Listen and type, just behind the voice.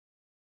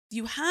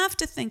You have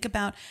to think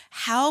about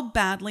how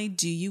badly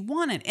do you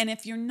want it. And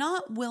if you're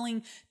not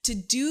willing to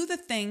do the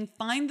thing,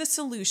 find the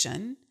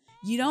solution,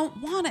 you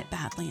don't want it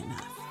badly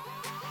enough.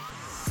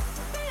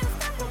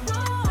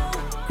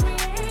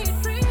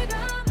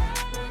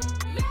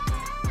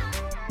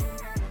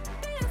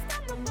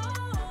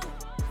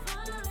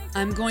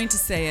 I'm going to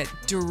say it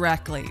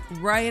directly,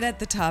 right at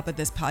the top of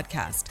this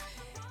podcast,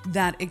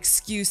 that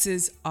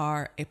excuses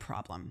are a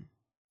problem,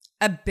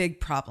 a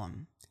big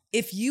problem.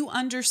 If you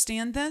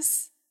understand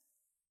this,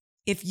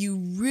 if you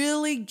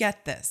really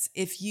get this,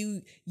 if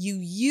you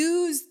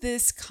use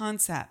this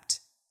concept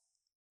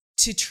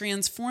to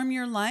transform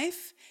your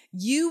life,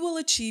 you will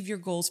achieve your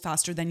goals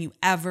faster than you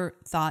ever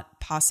thought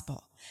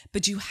possible.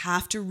 But you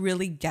have to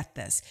really get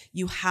this.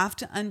 You have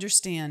to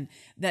understand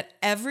that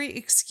every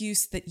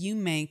excuse that you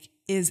make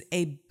is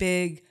a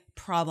big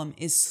problem,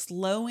 is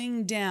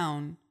slowing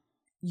down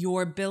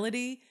your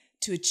ability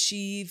to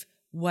achieve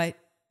what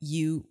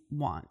you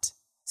want.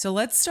 So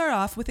let's start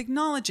off with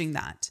acknowledging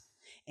that,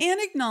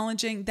 and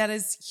acknowledging that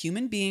as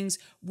human beings,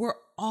 we're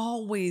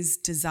always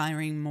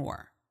desiring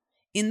more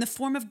in the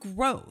form of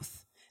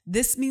growth.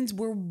 This means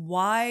we're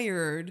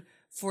wired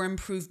for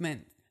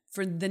improvement,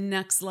 for the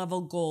next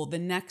level goal, the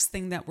next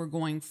thing that we're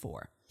going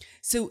for.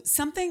 So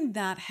something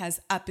that has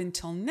up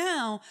until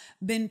now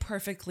been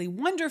perfectly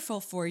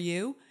wonderful for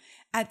you,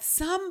 at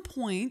some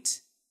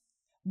point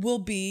will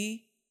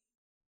be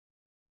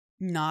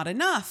not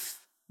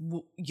enough.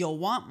 You'll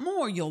want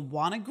more. You'll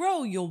want to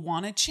grow. You'll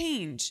want to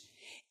change.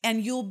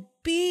 And you'll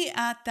be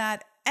at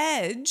that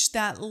edge,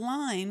 that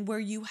line where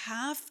you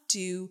have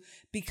to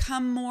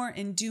become more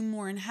and do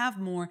more and have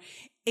more.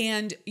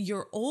 And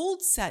your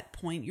old set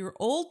point, your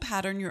old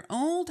pattern, your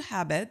old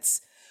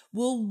habits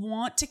will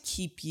want to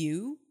keep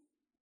you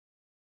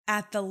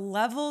at the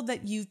level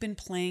that you've been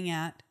playing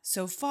at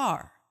so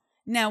far.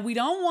 Now, we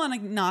don't want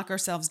to knock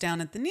ourselves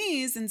down at the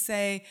knees and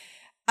say,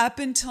 up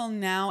until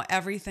now,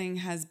 everything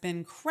has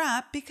been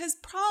crap, because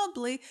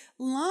probably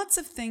lots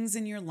of things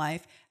in your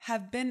life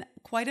have been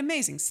quite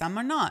amazing. Some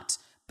are not,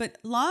 but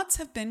lots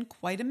have been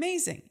quite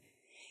amazing.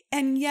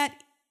 And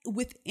yet,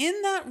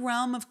 within that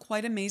realm of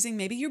quite amazing,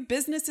 maybe your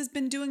business has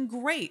been doing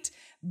great,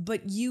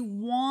 but you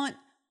want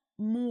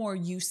more.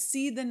 You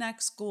see the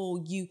next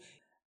goal. You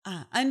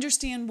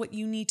understand what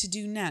you need to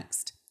do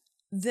next.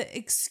 The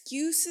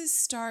excuses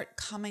start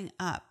coming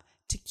up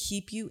to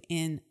keep you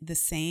in the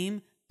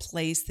same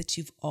place that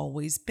you've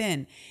always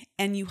been.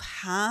 And you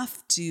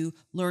have to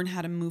learn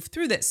how to move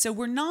through this. So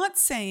we're not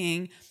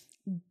saying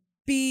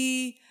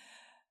be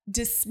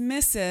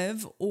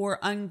dismissive or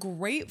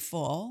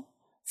ungrateful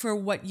for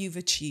what you've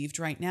achieved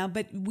right now,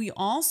 but we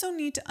also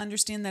need to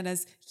understand that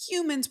as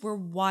humans, we're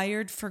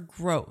wired for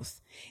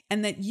growth,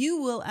 and that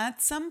you will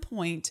at some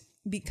point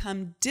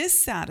become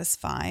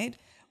dissatisfied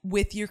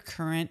with your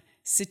current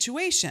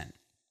situation.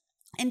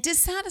 And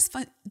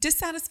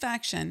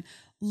dissatisfaction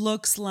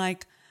looks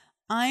like,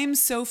 I'm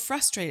so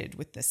frustrated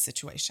with this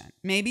situation.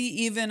 Maybe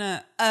even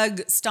a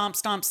ugh, stomp,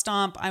 stomp,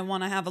 stomp, I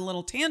want to have a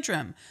little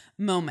tantrum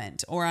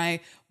moment, or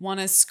I want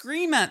to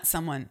scream at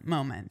someone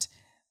moment.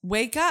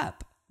 Wake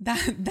up.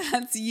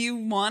 That's you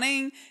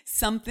wanting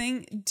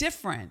something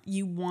different.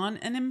 You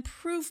want an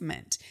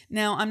improvement.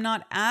 Now, I'm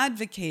not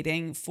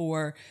advocating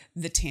for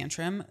the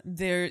tantrum.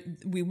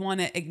 We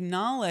want to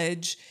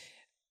acknowledge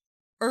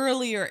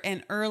earlier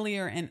and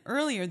earlier and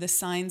earlier the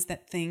signs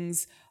that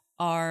things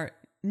are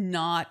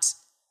not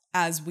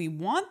as we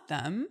want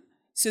them,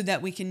 so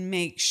that we can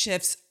make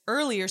shifts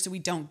earlier so we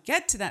don't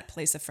get to that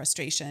place of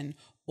frustration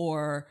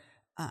or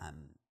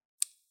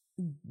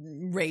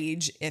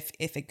rage if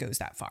it goes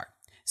that far.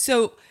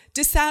 So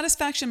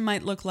dissatisfaction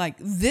might look like,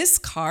 this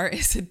car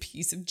is a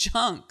piece of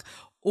junk,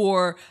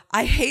 or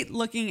I hate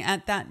looking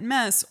at that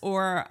mess,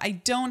 or I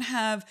don't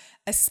have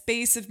a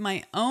space of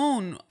my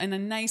own in a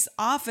nice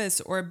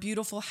office or a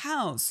beautiful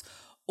house,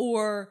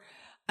 or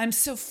I'm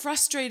so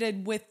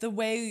frustrated with the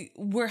way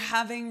we're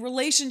having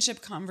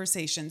relationship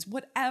conversations.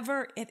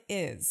 Whatever it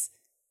is,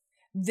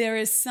 there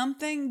is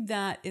something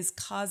that is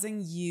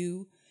causing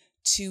you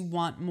to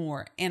want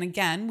more. And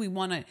again, we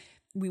want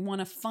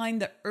to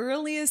find the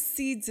earliest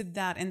seeds of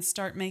that and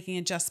start making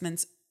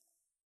adjustments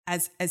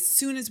as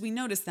soon as we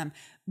notice them.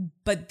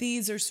 But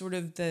these are sort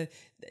of the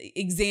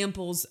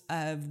examples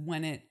of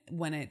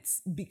when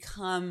it's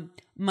become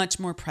much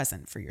more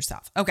present for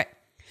yourself. Okay.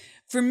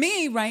 For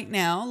me right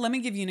now, let me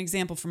give you an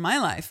example from my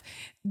life.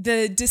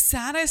 The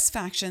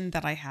dissatisfaction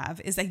that I have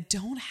is I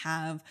don't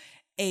have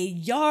a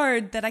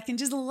yard that I can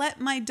just let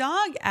my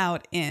dog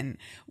out in,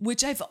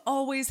 which I've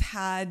always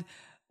had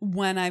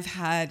when I've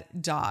had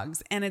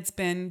dogs, and it's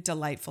been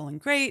delightful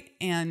and great,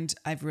 and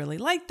I've really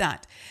liked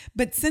that.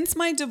 But since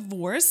my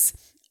divorce,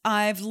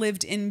 I've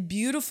lived in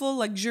beautiful,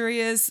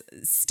 luxurious,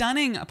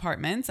 stunning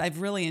apartments.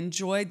 I've really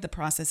enjoyed the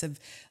process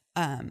of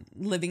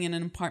living in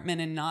an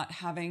apartment and not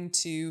having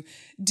to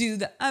do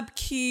the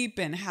upkeep,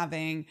 and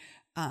having,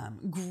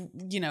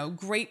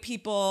 great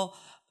people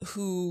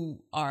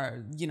who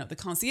are, the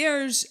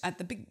concierge at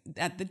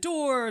the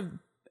door,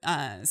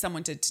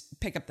 someone to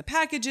pick up the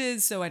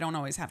packages, so I don't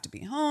always have to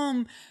be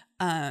home.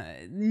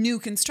 new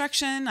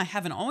construction. I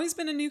haven't always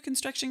been a new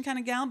construction kind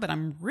of gal, but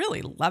I'm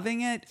really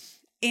loving it.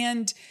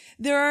 And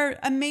there are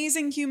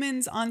amazing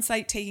humans on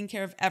site taking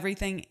care of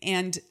everything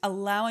and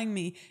allowing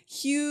me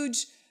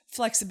huge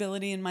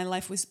flexibility in my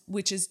life,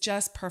 which is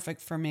just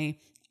perfect for me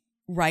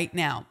right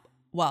now.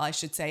 Well, I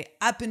should say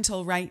up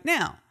until right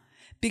now,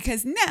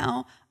 because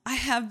now I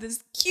have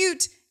this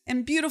cute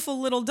and beautiful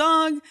little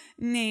dog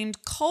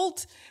named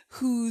Colt,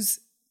 who's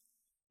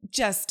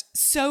just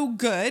so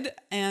good.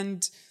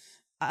 And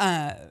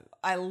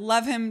I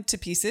love him to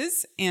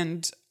pieces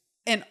and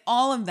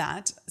all of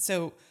that.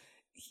 So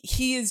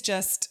he is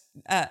just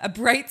a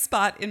bright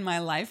spot in my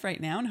life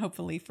right now and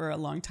hopefully for a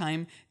long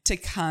time to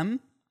come.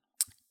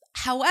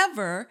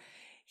 However,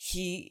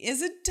 he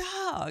is a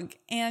dog.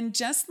 And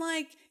just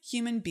like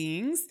human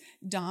beings,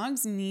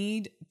 dogs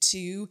need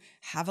to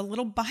have a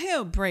little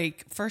bio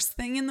break first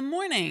thing in the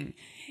morning.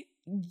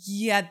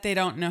 Yet they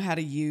don't know how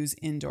to use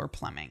indoor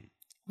plumbing.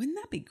 Wouldn't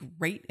that be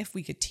great if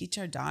we could teach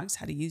our dogs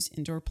how to use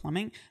indoor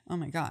plumbing? Oh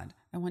my God.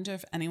 I wonder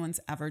if anyone's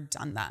ever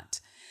done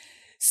that.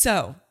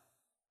 So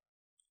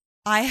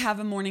I have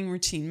a morning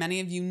routine. Many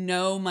of you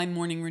know my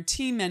morning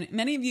routine.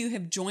 Many of you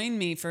have joined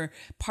me for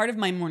part of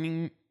my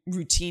morning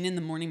routine in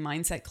the Morning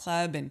Mindset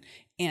Club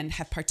and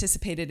have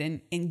participated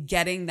in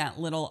getting that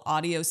little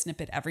audio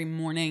snippet every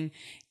morning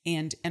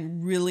and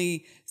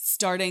really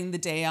starting the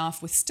day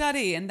off with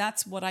study. And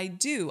that's what I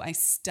do. I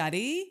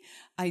study,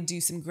 I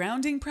do some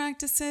grounding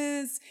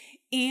practices,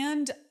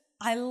 and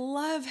I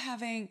love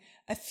having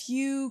a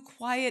few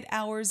quiet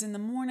hours in the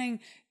morning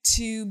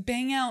to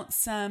bang out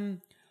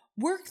some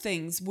work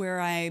things where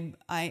I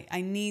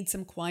need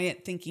some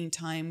quiet thinking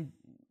time,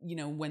 you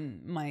know,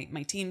 when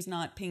my team's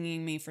not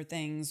pinging me for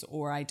things,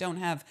 or I don't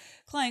have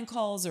client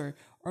calls or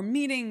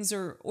meetings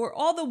or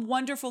all the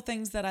wonderful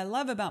things that I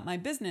love about my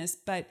business,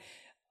 but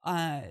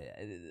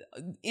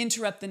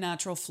interrupt the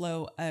natural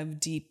flow of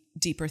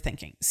deeper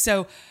thinking.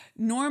 So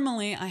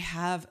normally I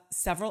have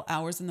several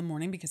hours in the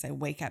morning because I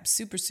wake up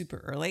super, super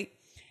early.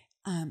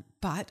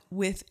 But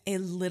with a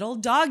little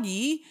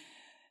doggy,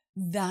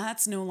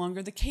 that's no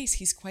longer the case.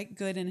 He's quite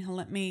good and he'll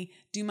let me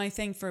do my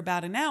thing for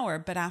about an hour.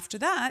 But after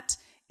that,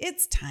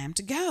 it's time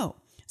to go.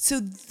 So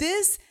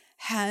this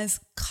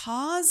has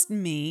caused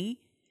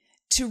me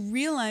to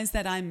realize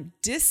that I'm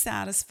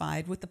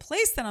dissatisfied with the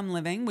place that I'm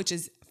living, which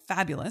is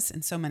fabulous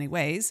in so many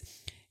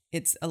ways.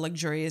 It's a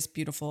luxurious,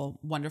 beautiful,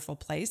 wonderful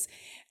place,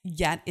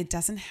 yet it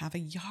doesn't have a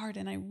yard.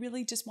 And I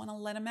really just want to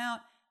let him out,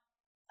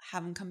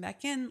 have him come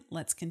back in.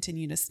 Let's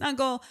continue to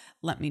snuggle.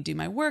 Let me do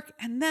my work.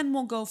 And then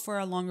we'll go for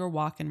a longer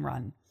walk and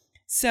run.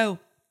 So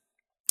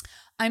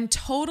I'm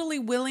totally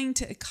willing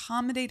to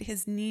accommodate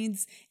his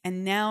needs.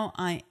 And now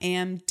I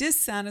am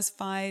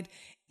dissatisfied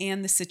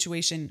and the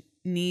situation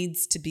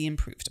needs to be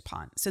improved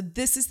upon. So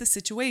this is the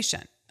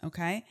situation.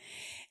 Okay.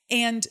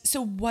 And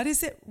so what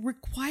is it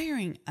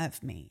requiring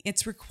of me?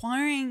 It's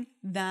requiring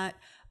that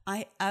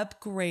I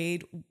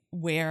upgrade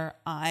where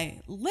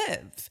I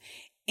live.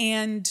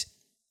 And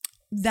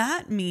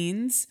that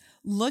means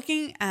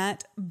looking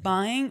at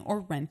buying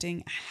or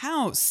renting a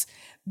house,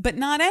 but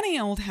not any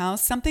old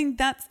house, something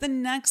that's the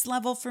next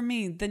level for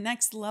me, the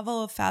next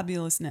level of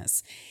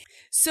fabulousness.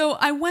 So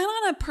I went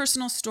on a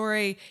personal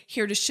story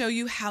here to show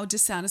you how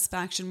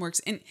dissatisfaction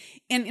works. And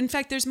in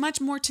fact, there's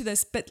much more to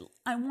this, but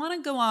I want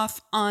to go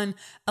off on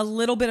a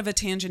little bit of a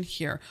tangent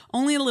here,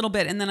 only a little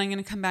bit, and then I'm going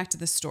to come back to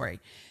this story.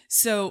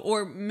 So,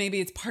 or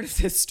maybe it's part of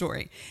this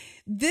story.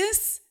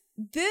 This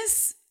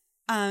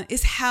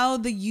is how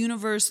the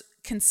universe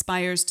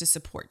conspires to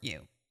support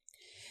you.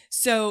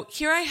 So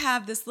here I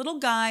have this little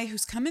guy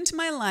who's come into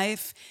my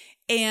life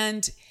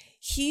and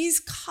he's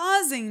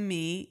causing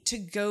me to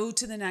go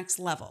to the next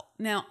level.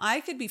 Now,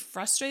 I could be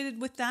frustrated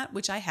with that,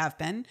 which I have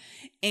been,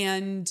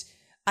 and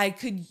I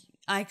could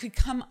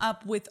come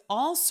up with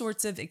all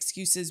sorts of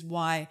excuses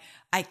why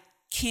I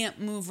can't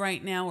move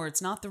right now, or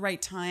it's not the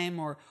right time,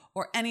 or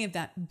any of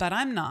that, but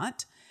I'm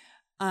not.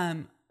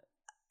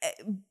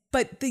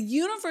 But the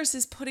universe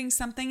is putting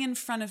something in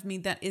front of me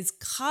that is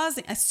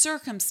causing a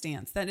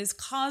circumstance that is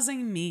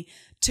causing me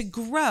to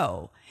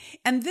grow.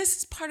 And this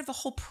is part of a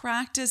whole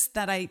practice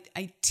that I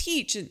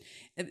teach. And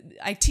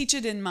I teach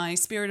it in my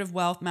Spirit of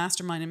Wealth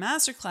Mastermind and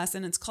Masterclass,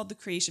 and it's called the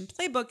Creation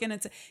Playbook. And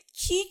it's a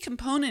key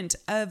component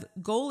of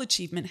goal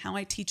achievement, how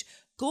I teach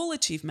goal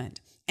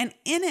achievement. And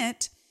in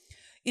it,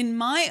 in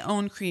my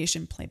own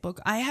Creation Playbook,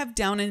 I have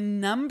down a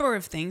number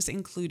of things,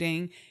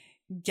 including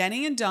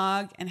getting a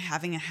dog and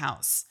having a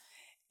house.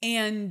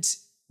 And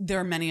there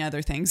are many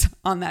other things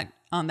on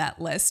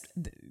that list,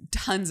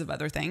 tons of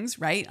other things,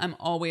 right? I'm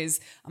always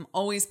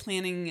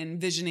planning and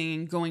visioning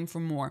and going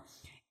for more.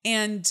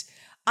 And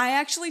I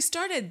actually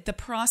started the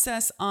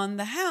process on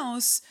the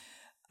house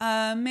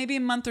maybe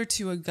a month or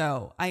two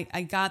ago.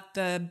 I got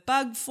the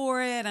bug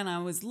for it and I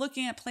was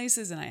looking at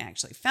places and I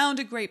actually found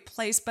a great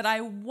place, but I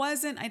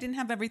didn't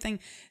have everything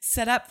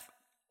set up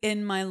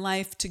in my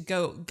life to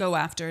go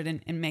after it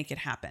and make it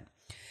happen.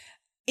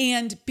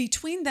 And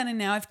between then and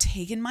now, I've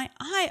taken my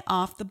eye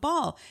off the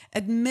ball,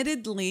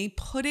 admittedly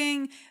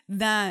putting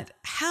that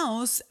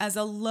house as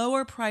a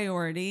lower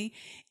priority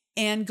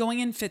and going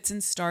in fits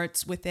and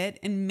starts with it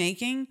and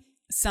making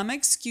some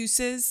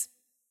excuses.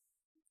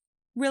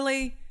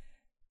 Really,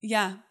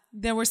 yeah,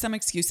 there were some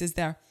excuses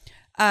there.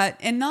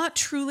 And not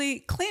truly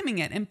claiming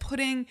it and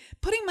putting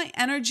my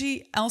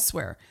energy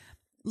elsewhere,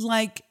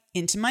 like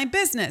into my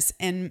business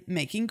and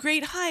making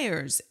great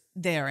hires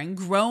there and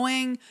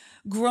growing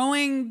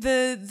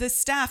the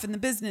staff and the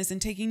business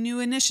and taking new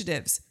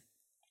initiatives.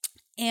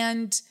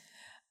 And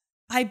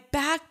I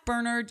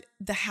backburnered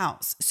the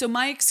house. So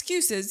my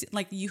excuses,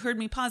 like you heard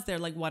me pause there,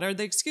 like what are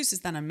the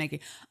excuses that I'm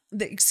making?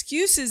 The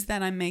excuses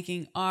that I'm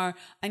making are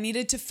I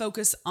needed to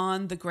focus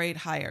on the great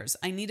hires.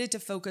 I needed to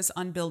focus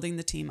on building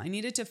the team. I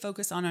needed to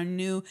focus on our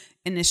new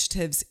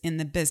initiatives in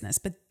the business.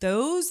 But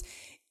those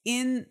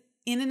in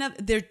and of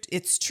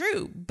it's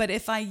true. But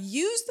if I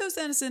use those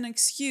as an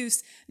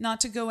excuse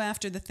not to go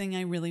after the thing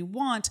I really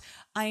want,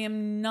 I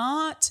am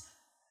not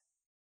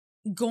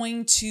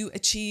going to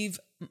achieve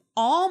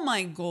all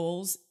my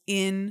goals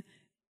in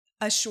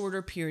a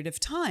shorter period of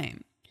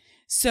time.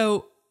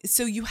 So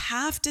you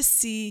have to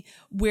see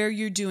where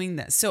you're doing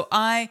this. So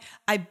I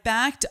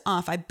backed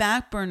off, I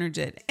backburnered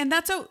it, and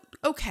that's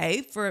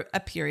okay for a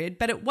period,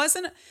 but it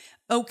wasn't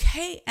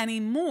okay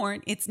anymore.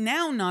 It's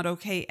now not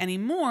okay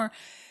anymore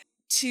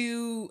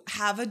to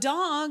have a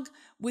dog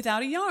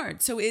without a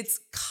yard. So it's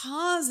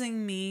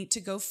causing me to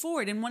go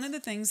forward. And one of the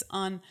things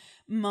on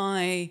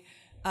my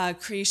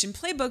creation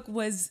playbook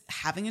was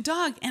having a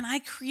dog, and I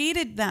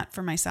created that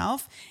for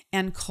myself.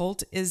 And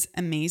Colt is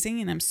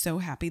amazing, and I'm so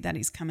happy that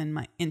he's come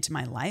into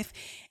my life.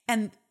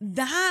 And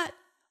that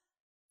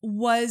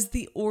was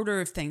the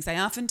order of things. I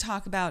often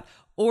talk about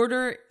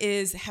order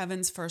is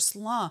heaven's first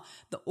law.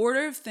 The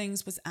order of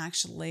things was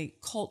actually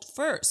Colt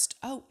first.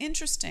 Oh,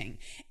 interesting.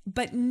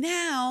 But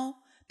now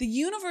the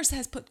universe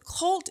has put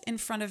Colt in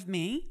front of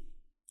me,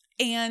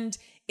 and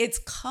it's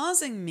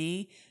causing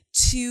me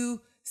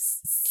to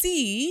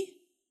see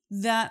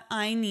that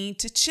I need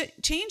to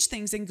change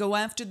things and go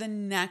after the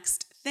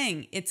next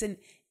thing. It's an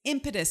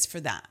impetus for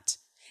that.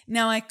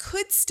 Now, I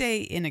could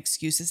stay in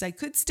excuses. I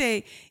could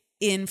stay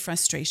in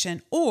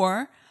frustration,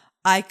 or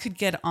I could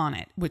get on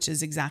it, which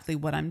is exactly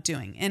what I'm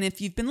doing. And if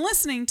you've been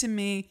listening to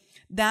me,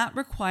 that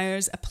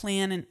requires a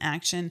plan and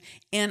action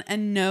and a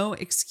no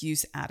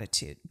excuse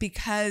attitude.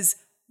 Because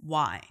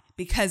why?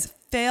 Because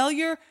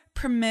failure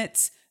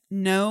permits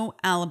no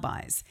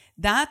alibis.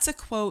 That's a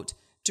quote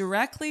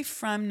directly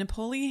from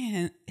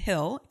Napoleon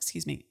Hill,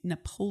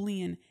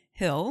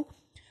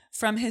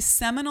 from his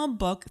seminal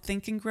book,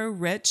 Think and Grow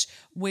Rich,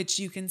 which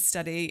you can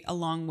study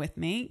along with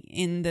me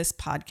in this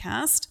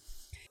podcast.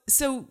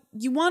 So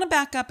you want to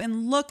back up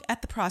and look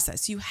at the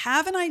process. You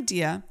have an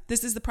idea.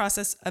 This is the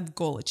process of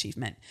goal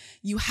achievement.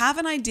 You have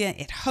an idea.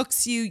 It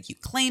hooks you. You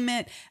claim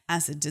it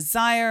as a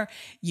desire.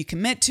 You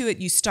commit to it.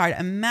 You start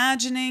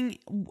imagining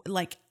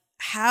like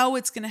how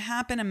it's going to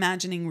happen,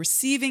 imagining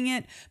receiving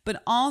it,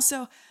 but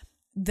also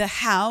the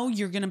how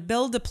you're going to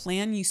build a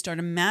plan. You start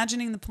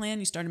imagining the plan.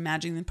 You start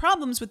imagining the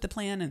problems with the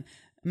plan and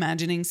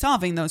imagining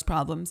solving those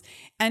problems.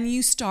 And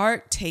you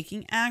start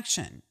taking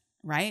action,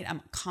 right?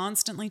 I'm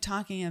constantly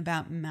talking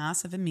about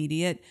massive,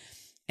 immediate,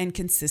 and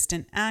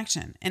consistent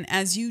action. And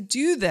as you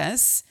do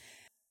this,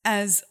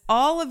 as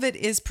all of it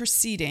is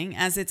proceeding,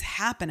 as it's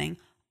happening,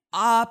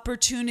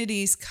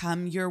 opportunities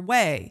come your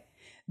way.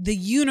 The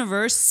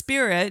universe,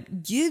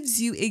 spirit,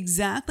 gives you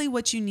exactly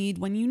what you need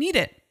when you need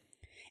it.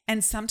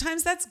 And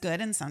sometimes that's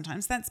good and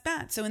sometimes that's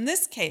bad. So in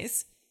this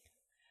case,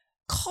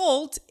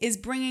 Colt is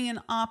bringing an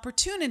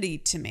opportunity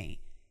to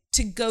me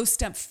to go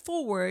step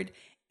forward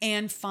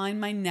and find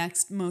my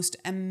next most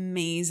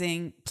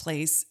amazing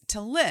place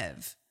to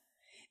live.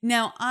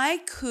 Now,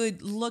 I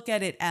could look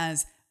at it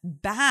as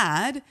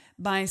bad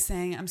by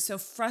saying I'm so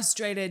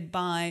frustrated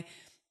by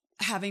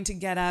having to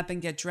get up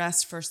and get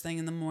dressed first thing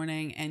in the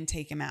morning and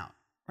take him out,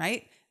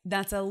 right?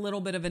 That's a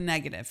little bit of a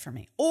negative for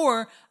me.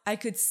 Or I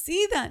could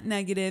see that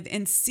negative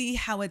and see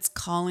how it's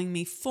calling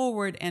me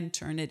forward and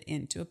turn it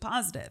into a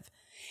positive.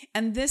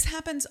 And this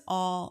happens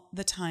all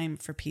the time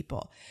for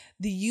people.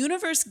 The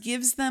universe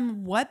gives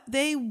them what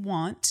they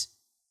want,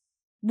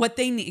 what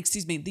they need,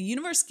 the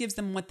universe gives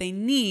them what they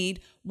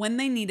need when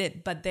they need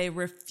it, but they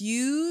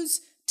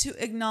refuse to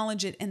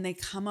acknowledge it and they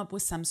come up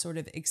with some sort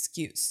of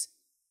excuse.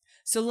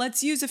 So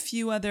let's use a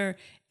few other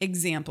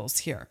examples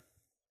here.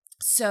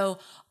 So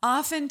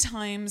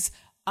oftentimes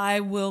I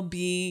will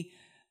be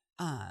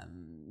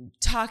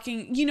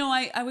talking,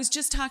 I was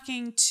just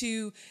talking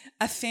to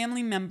a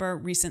family member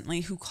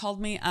recently who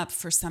called me up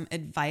for some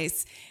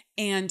advice,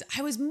 and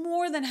I was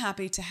more than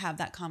happy to have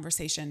that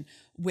conversation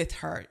with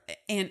her.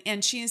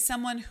 And she is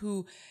someone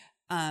who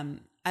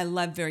I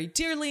love very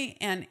dearly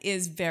and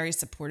is very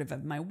supportive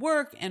of my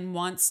work and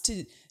wants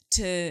to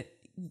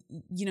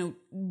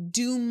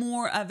do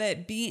more of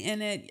it, be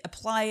in it,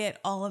 apply it,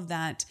 all of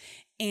that.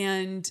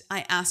 And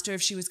I asked her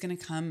if she was going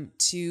to come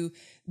to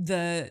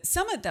the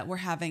summit that we're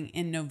having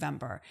in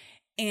November.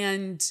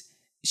 And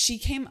she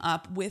came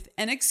up with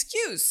an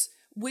excuse,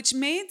 which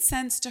made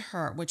sense to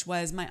her, which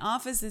was my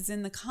office is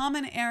in the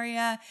common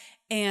area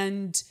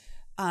and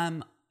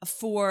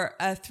for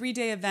a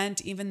 3-day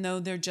event, even though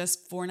they're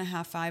just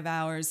 4.5, 5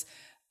 hours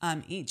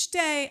each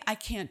day, I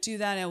can't do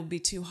that. It will be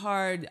too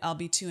hard. I'll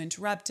be too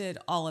interrupted,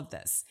 all of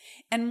this.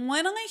 And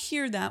when I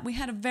hear that, we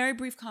had a very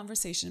brief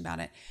conversation about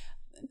it.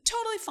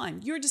 Totally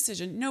fine. Your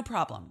decision, no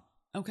problem.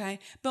 Okay.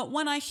 But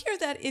when I hear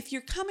that, if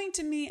you're coming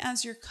to me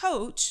as your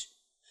coach,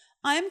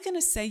 I'm going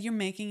to say you're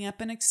making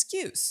up an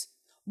excuse.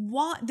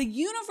 The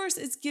universe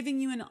is giving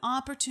you an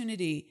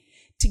opportunity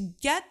to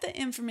get the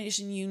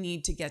information you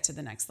need to get to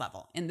the next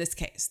level. In this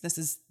case, this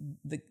is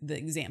the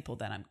example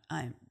that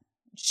I'm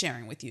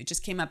sharing with you. It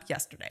just came up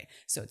yesterday,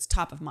 so it's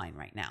top of mind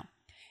right now.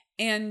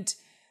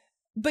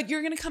 But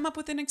you're going to come up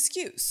with an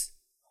excuse.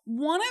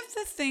 One of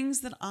the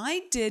things that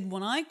I did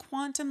when I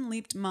quantum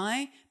leaped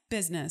my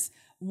business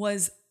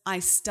was I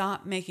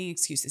stopped making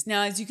excuses.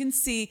 Now, as you can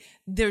see,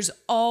 there's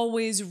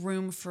always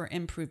room for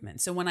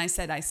improvement. So when I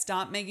said I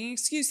stopped making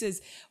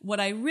excuses, what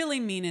I really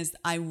mean is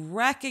I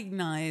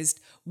recognized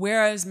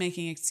where I was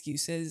making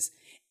excuses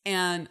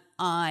and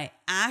I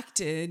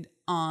acted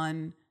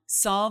on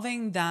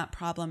solving that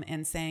problem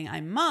and saying I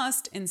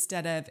must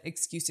instead of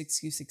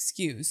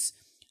excuse.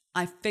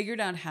 I figured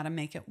out how to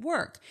make it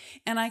work.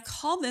 And I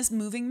call this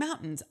moving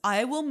mountains.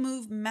 I will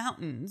move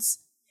mountains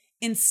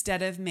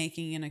instead of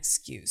making an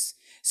excuse.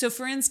 So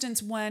for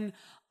instance, when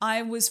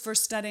I was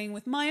first studying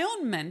with my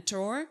own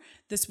mentor,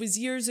 this was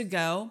years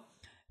ago,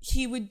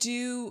 he would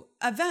do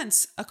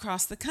events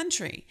across the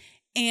country.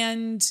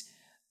 And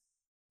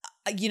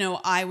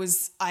I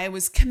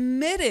was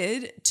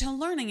committed to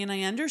learning, and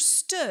I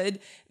understood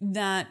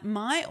that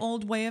my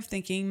old way of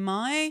thinking,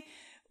 my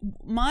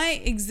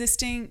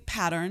existing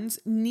patterns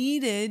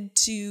needed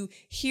to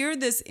hear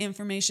this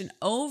information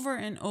over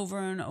and over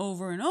and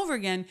over and over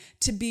again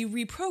to be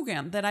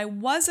reprogrammed, that I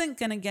wasn't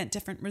going to get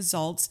different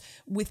results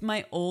with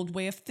my old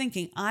way of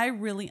thinking. I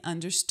really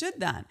understood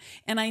that.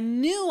 And I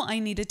knew I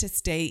needed to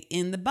stay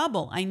in the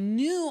bubble. I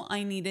knew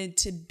I needed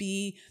to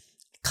be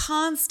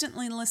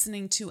constantly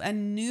listening to a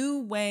new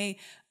way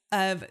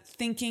of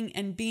thinking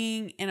and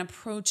being and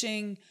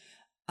approaching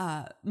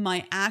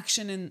my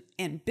action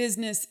and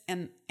business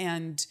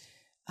and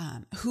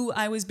who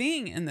I was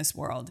being in this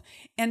world.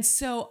 And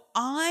so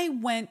I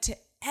went to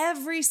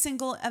every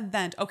single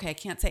event. Okay, I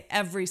can't say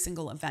every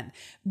single event,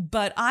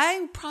 but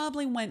I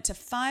probably went to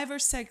 5 or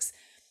 6,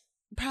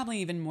 probably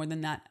even more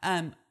than that,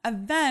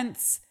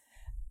 events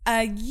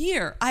a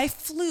year. I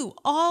flew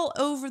all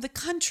over the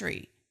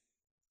country.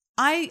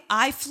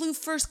 I flew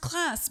first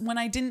class when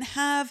I didn't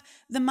have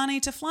the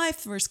money to fly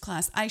first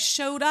class. I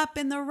showed up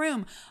in the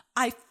room.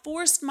 I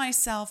forced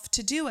myself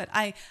to do it.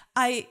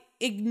 I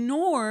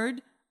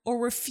ignored or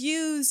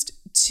refused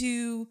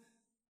to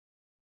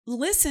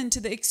listen to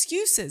the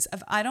excuses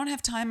of I don't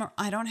have time or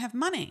I don't have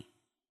money.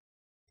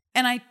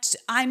 And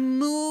I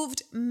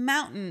moved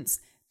mountains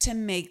to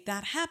make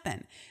that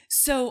happen.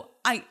 So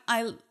I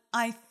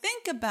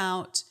think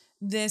about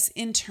this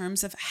in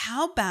terms of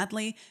how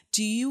badly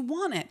do you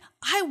want it?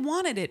 I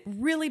wanted it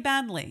really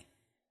badly.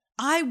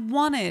 I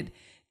wanted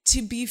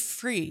to be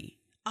free.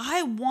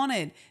 I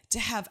wanted to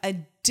have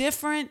a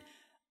different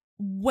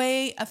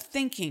way of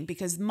thinking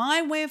because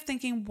my way of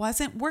thinking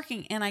wasn't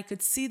working and I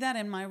could see that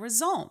in my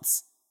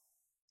results.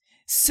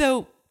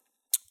 So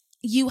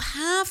you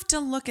have to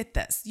look at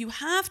this. You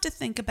have to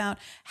think about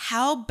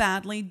how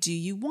badly do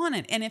you want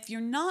it? And if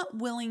you're not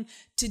willing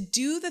to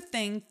do the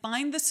thing,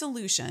 find the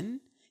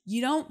solution, you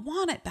don't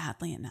want it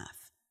badly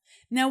enough.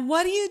 Now,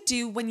 what do you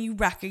do when you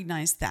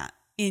recognize that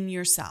in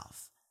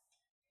yourself?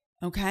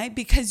 Okay?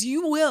 Because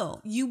you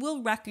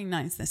will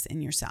recognize this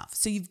in yourself.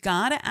 So you've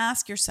got to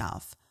ask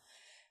yourself,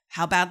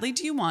 how badly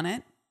do you want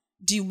it?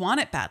 Do you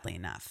want it badly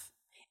enough?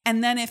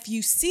 And then if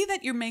you see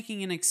that you're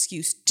making an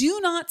excuse,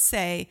 do not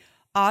say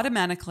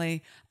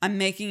automatically, I'm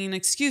making an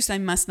excuse, I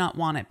must not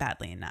want it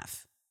badly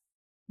enough.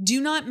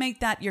 Do not make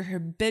that your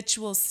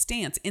habitual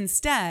stance.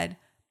 Instead,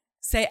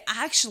 say,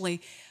 actually,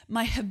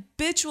 my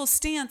habitual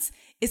stance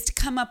is to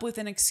come up with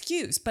an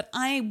excuse, but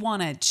I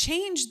want to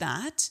change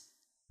that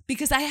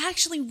because I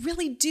actually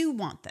really do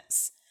want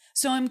this.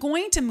 So I'm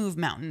going to move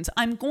mountains.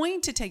 I'm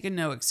going to take a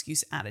no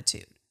excuse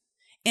attitude,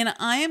 and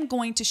I am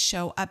going to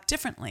show up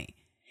differently.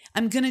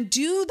 I'm going to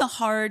do the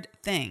hard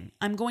thing.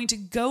 I'm going to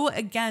go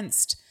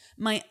against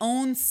my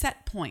own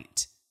set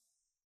point.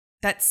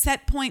 That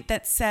set point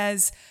that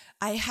says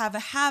I have a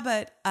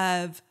habit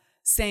of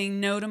saying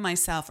no to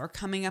myself or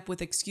coming up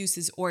with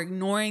excuses or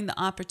ignoring the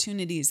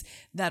opportunities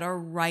that are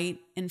right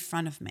in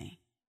front of me.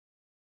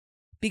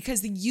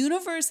 Because the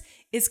universe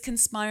is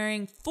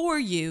conspiring for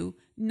you,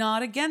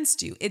 not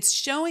against you. It's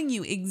showing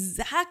you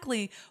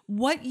exactly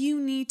what you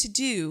need to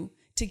do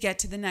to get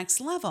to the next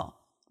level.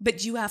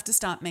 But you have to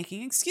stop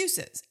making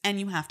excuses and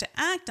you have to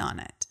act on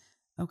it.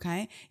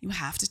 Okay? You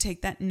have to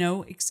take that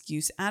no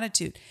excuse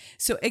attitude.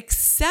 So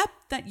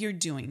accept that you're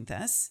doing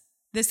this.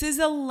 This is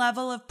a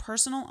level of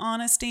personal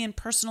honesty and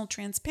personal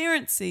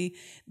transparency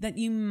that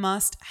you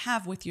must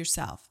have with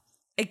yourself.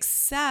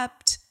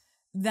 Accept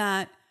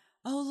that,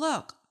 oh,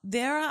 look,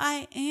 there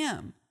I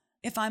am.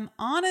 If I'm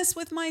honest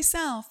with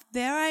myself,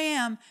 there I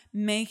am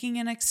making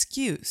an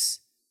excuse.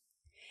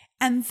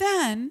 And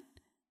then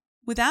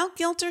without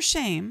guilt or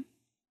shame,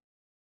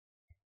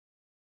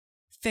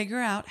 figure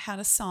out how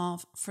to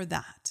solve for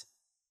that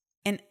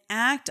and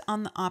act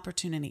on the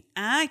opportunity.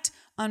 Act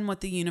on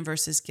what the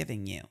universe is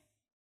giving you.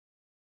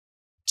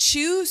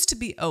 Choose to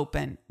be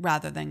open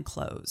rather than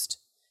closed.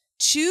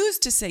 Choose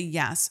to say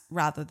yes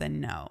rather than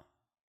no.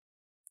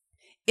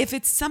 If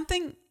it's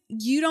something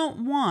you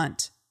don't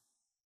want,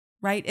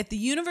 right? If the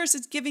universe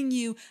is giving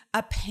you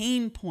a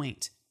pain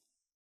point,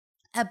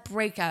 a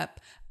breakup,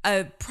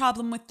 a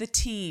problem with the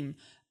team,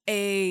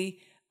 a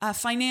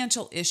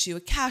financial issue,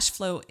 a cash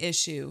flow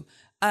issue,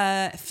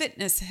 a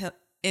fitness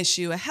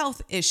issue, a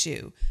health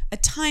issue, a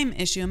time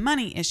issue, a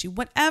money issue,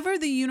 whatever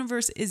the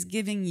universe is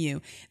giving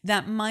you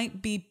that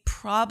might be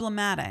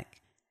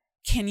problematic,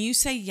 can you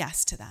say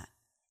yes to that?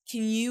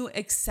 Can you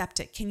accept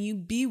it? Can you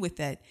be with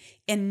it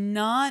and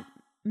not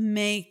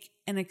make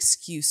an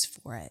excuse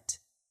for it,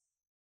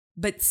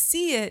 but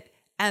see it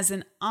as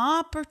an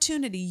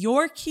opportunity,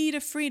 your key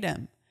to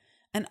freedom,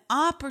 an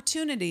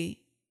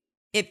opportunity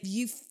if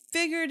you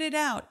figured it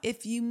out,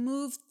 if you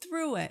move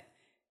through it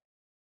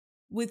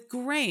with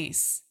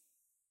grace,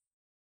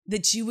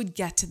 that you would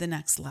get to the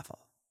next level.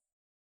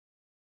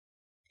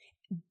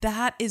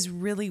 That is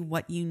really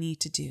what you need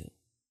to do.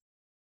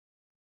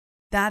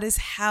 That is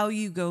how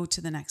you go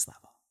to the next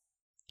level.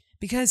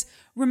 Because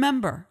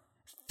remember,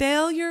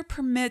 failure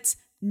permits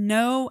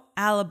no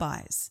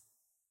alibis,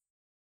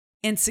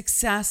 and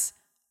success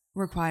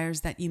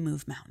requires that you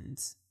move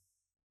mountains.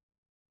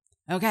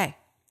 Okay,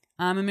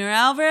 I'm Amira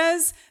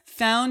Alvarez,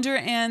 founder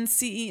and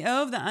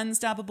CEO of The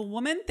Unstoppable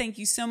Woman. Thank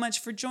you so much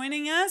for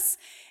joining us,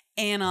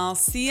 and I'll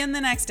see you in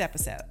the next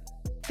episode.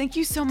 Thank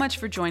you so much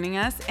for joining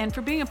us and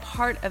for being a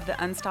part of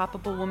the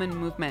Unstoppable Woman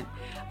movement.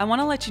 I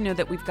want to let you know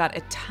that we've got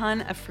a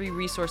ton of free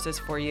resources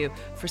for you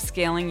for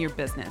scaling your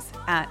business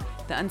at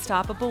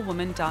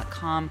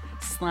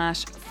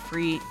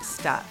theunstoppablewoman.com/free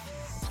stuff.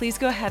 Please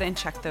go ahead and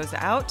check those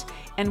out.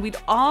 And we'd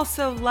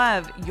also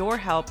love your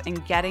help in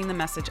getting the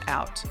message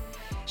out.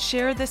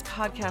 Share this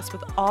podcast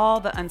with all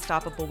the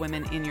unstoppable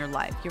women in your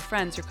life, your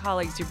friends, your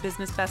colleagues, your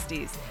business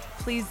besties.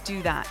 Please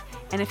do that.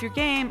 And if you're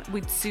game,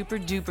 we'd super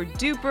duper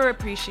duper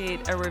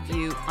appreciate a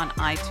review on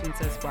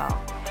iTunes as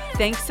well.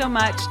 Thanks so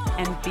much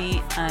and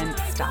be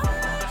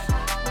unstoppable.